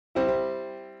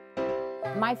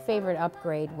My favorite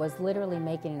upgrade was literally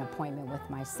making an appointment with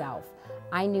myself.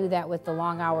 I knew that with the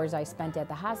long hours I spent at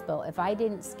the hospital, if I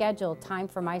didn't schedule time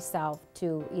for myself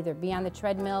to either be on the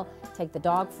treadmill, take the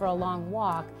dog for a long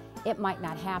walk, it might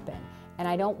not happen. And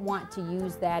I don't want to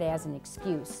use that as an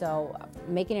excuse. So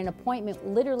making an appointment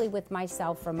literally with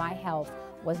myself for my health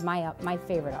was my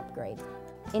favorite upgrade.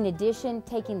 In addition,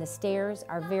 taking the stairs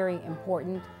are very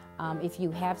important. If you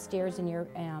have stairs in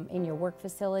your work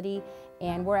facility,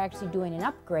 and we're actually doing an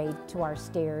upgrade to our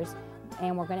stairs,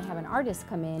 and we're going to have an artist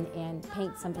come in and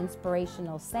paint some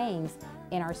inspirational sayings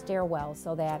in our stairwell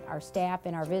so that our staff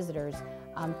and our visitors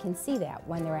can see that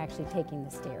when they're actually taking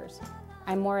the stairs.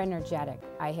 I'm more energetic.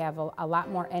 I have a lot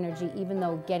more energy, even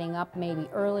though getting up maybe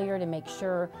earlier to make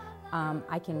sure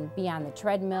I can be on the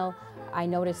treadmill. I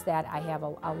notice that I have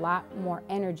a lot more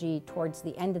energy towards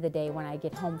the end of the day when I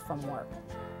get home from work.